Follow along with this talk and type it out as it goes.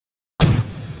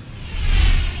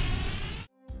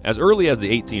As early as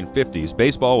the 1850s,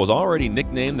 baseball was already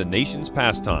nicknamed the nation's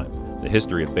pastime. The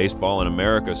history of baseball in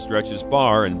America stretches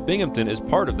far, and Binghamton is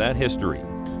part of that history.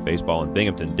 Baseball in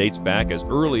Binghamton dates back as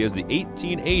early as the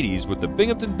 1880s with the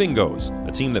Binghamton Bingos,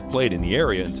 a team that played in the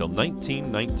area until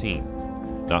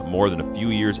 1919. Not more than a few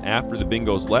years after the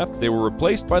Bingos left, they were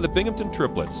replaced by the Binghamton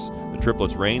Triplets. The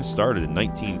Triplets' reign started in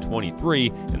 1923,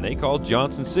 and they called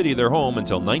Johnson City their home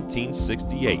until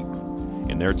 1968.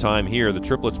 In their time here, the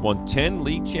Triplets won 10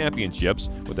 league championships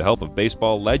with the help of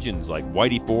baseball legends like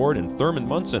Whitey Ford and Thurman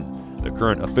Munson. The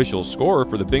current official scorer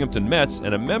for the Binghamton Mets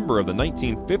and a member of the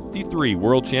 1953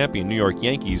 world champion New York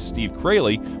Yankees, Steve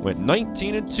Crayley, went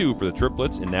 19-2 for the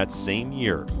Triplets in that same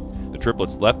year. The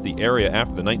Triplets left the area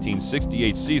after the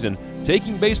 1968 season,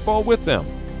 taking baseball with them,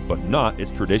 but not its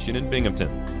tradition in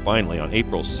Binghamton. Finally, on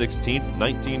April 16,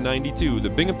 1992, the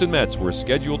Binghamton Mets were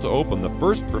scheduled to open the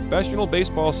first professional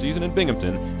baseball season in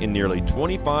Binghamton in nearly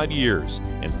 25 years,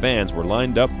 and fans were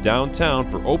lined up downtown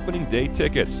for opening day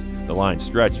tickets. The line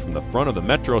stretched from the front of the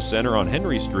Metro Center on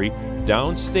Henry Street,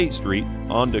 down State Street,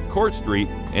 onto Court Street,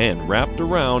 and wrapped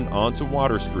around onto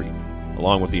Water Street.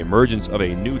 Along with the emergence of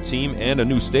a new team and a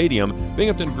new stadium,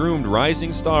 Binghamton groomed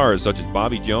rising stars such as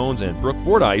Bobby Jones and Brooke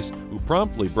Fordyce, who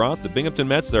promptly brought the Binghamton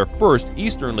Mets their first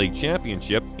Eastern League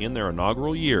championship in their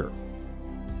inaugural year.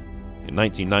 In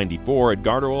 1994,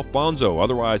 Edgardo Alfonso,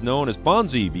 otherwise known as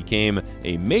Fonzie, became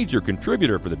a major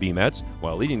contributor for the B-Mets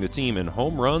while leading the team in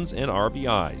home runs and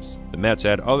RBIs. The Mets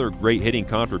had other great hitting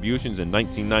contributions in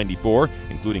 1994,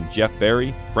 including Jeff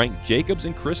Berry, Frank Jacobs,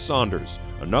 and Chris Saunders.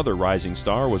 Another rising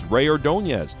star was Ray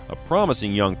Ordonez, a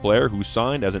promising young player who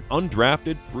signed as an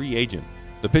undrafted free agent.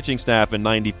 The pitching staff in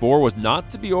 '94 was not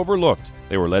to be overlooked.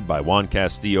 They were led by Juan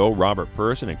Castillo, Robert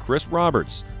Person, and Chris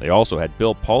Roberts. They also had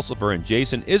Bill Pulsipher and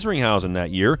Jason Isringhausen that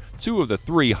year, two of the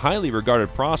three highly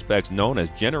regarded prospects known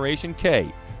as Generation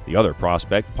K. The other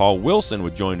prospect, Paul Wilson,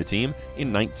 would join the team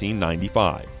in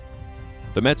 1995.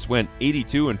 The Mets went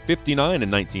 82-59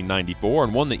 in 1994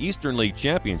 and won the Eastern League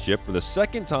Championship for the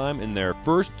second time in their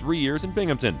first 3 years in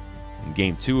Binghamton. In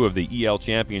Game 2 of the EL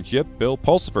Championship, Bill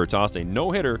Pulsipher tossed a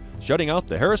no-hitter, shutting out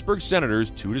the Harrisburg Senators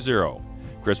 2-0.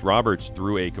 Chris Roberts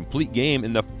threw a complete game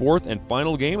in the fourth and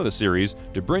final game of the series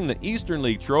to bring the Eastern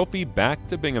League trophy back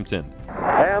to Binghamton.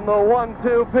 And the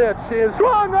 1-2 pitch is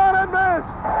swung on and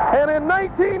missed. And in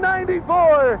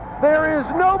 1994, there is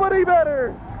nobody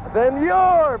better than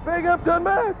your Binghamton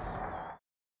Mets.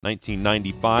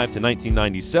 1995 to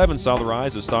 1997 saw the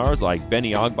rise of stars like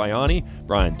Benny Agbayani,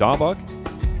 Brian Daubuck,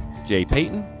 Jay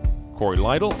Payton, Corey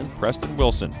Lytle, and Preston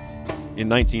Wilson. In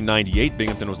 1998,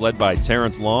 Binghamton was led by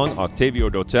Terrence Long, Octavio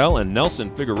Dotel, and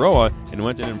Nelson Figueroa, and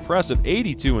went an impressive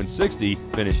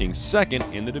 82-60, finishing second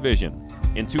in the division.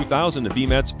 In 2000, the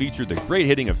B-Mets featured the great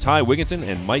hitting of Ty Wigginton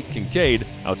and Mike Kincaid.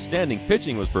 Outstanding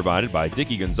pitching was provided by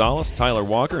Dickie Gonzalez, Tyler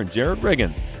Walker, and Jared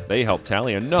Riggin. They helped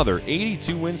tally another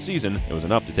 82-win season. It was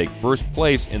enough to take first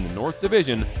place in the North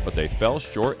Division, but they fell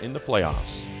short in the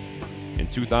playoffs. In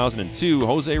 2002,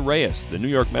 Jose Reyes, the New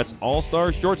York Mets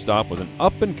All-Star shortstop, was an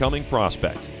up-and-coming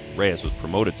prospect. Reyes was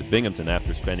promoted to Binghamton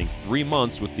after spending 3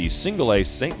 months with the Single-A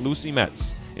St. Lucie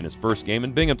Mets. In his first game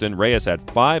in Binghamton, Reyes had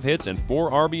 5 hits and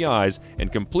 4 RBIs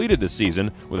and completed the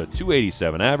season with a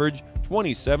 .287 average,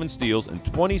 27 steals, and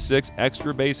 26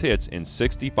 extra base hits in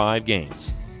 65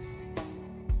 games.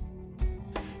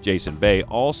 Jason Bay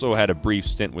also had a brief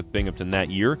stint with Binghamton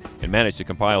that year and managed to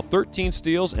compile 13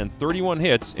 steals and 31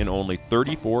 hits in only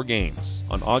 34 games.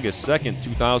 On August 2,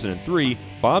 2003,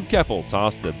 Bob Keppel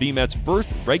tossed the B-Mets' first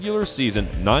regular season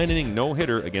 9-inning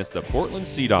no-hitter against the Portland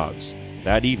Sea Dogs.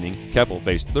 That evening, Keppel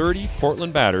faced 30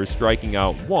 Portland batters, striking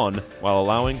out 1 while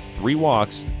allowing 3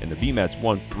 walks, and the B-Mets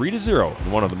won 3-0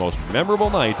 in one of the most memorable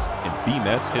nights in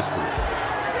B-Mets history.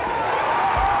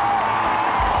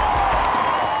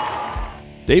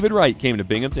 David Wright came to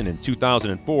Binghamton in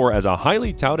 2004 as a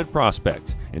highly touted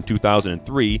prospect. In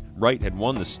 2003, Wright had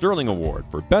won the Sterling Award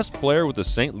for Best Player with the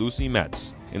St. Lucie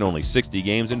Mets. In only 60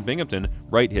 games in Binghamton,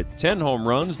 Wright hit 10 home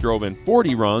runs, drove in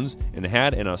 40 runs, and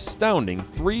had an astounding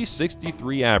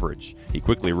 .363 average. He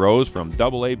quickly rose from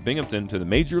AA Binghamton to the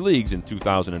major leagues in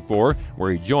 2004,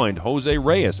 where he joined Jose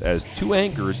Reyes as 2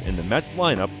 anchors in the Mets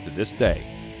lineup to this day.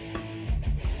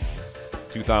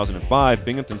 2005,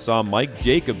 Binghamton saw Mike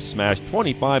Jacobs smash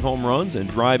 25 home runs and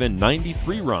drive in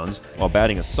 93 runs while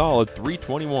batting a solid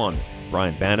 .321.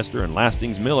 Brian Bannister and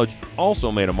Lastings Millage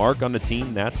also made a mark on the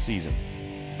team that season.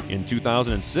 In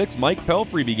 2006, Mike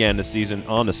Pelfrey began the season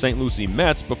on the St. Lucie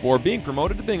Mets before being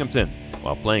promoted to Binghamton.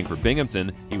 While playing for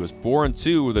Binghamton, he was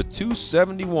 4-2 with a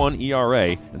 .271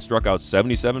 ERA and struck out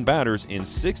 77 batters in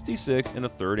 66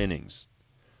 1/3 innings.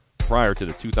 prior to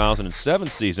the 2007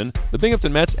 season, the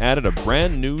Binghamton Mets added a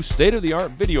brand new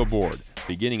state-of-the-art video board,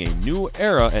 beginning a new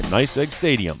era at Nice Egg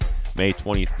Stadium. May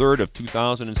 23rd of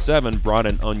 2007 brought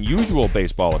an unusual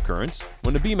baseball occurrence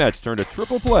when the B-Mets turned a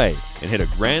triple play and hit a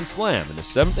grand slam in the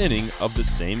 7th inning of the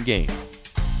same game.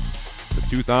 The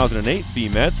 2008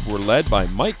 B-Mets were led by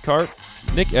Mike Cart,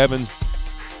 Nick Evans,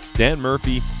 Dan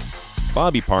Murphy,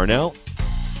 Bobby Parnell,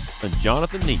 and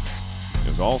Jonathan Neese. It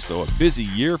was also a busy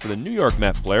year for the New York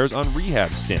Met players on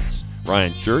rehab stints.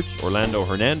 Ryan Church, Orlando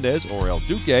Hernandez, Orel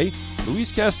Duque,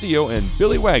 Luis Castillo, and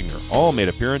Billy Wagner all made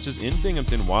appearances in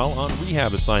Binghamton while on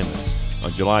rehab assignments.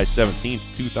 On July 17,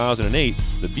 2008,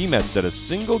 the B-Mets set a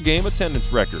single-game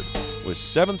attendance record, with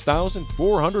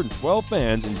 7,412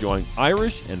 fans enjoying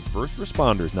Irish and First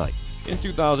Responders Night. In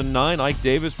 2009, Ike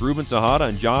Davis, Ruben Tejada,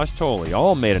 and Josh Thole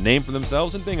all made a name for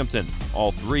themselves in Binghamton.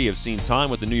 All three have seen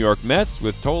time with the New York Mets,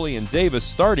 with Thole and Davis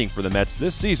starting for the Mets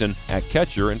this season at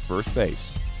catcher and first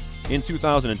base. In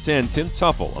 2010, Tim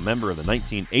Tuffle, a member of the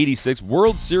 1986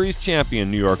 World Series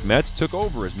champion New York Mets, took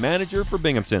over as manager for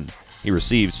Binghamton. He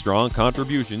received strong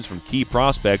contributions from key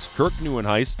prospects Kirk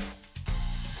Neuenhuis,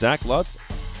 Zach Lutz,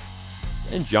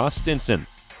 and Josh Stinson.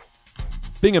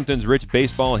 Binghamton's rich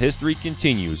baseball history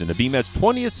continues in the B-Mets'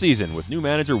 20th season with new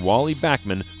manager Wally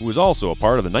Backman, who was also a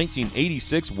part of the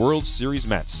 1986 World Series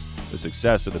Mets. The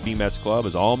success of the B-Mets club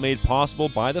is all made possible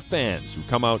by the fans who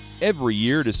come out every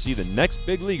year to see the next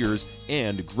big leaguers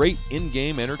and great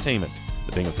in-game entertainment.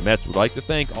 The Binghamton Mets would like to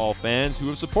thank all fans who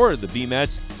have supported the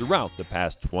B-Mets throughout the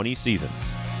past 20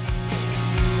 seasons.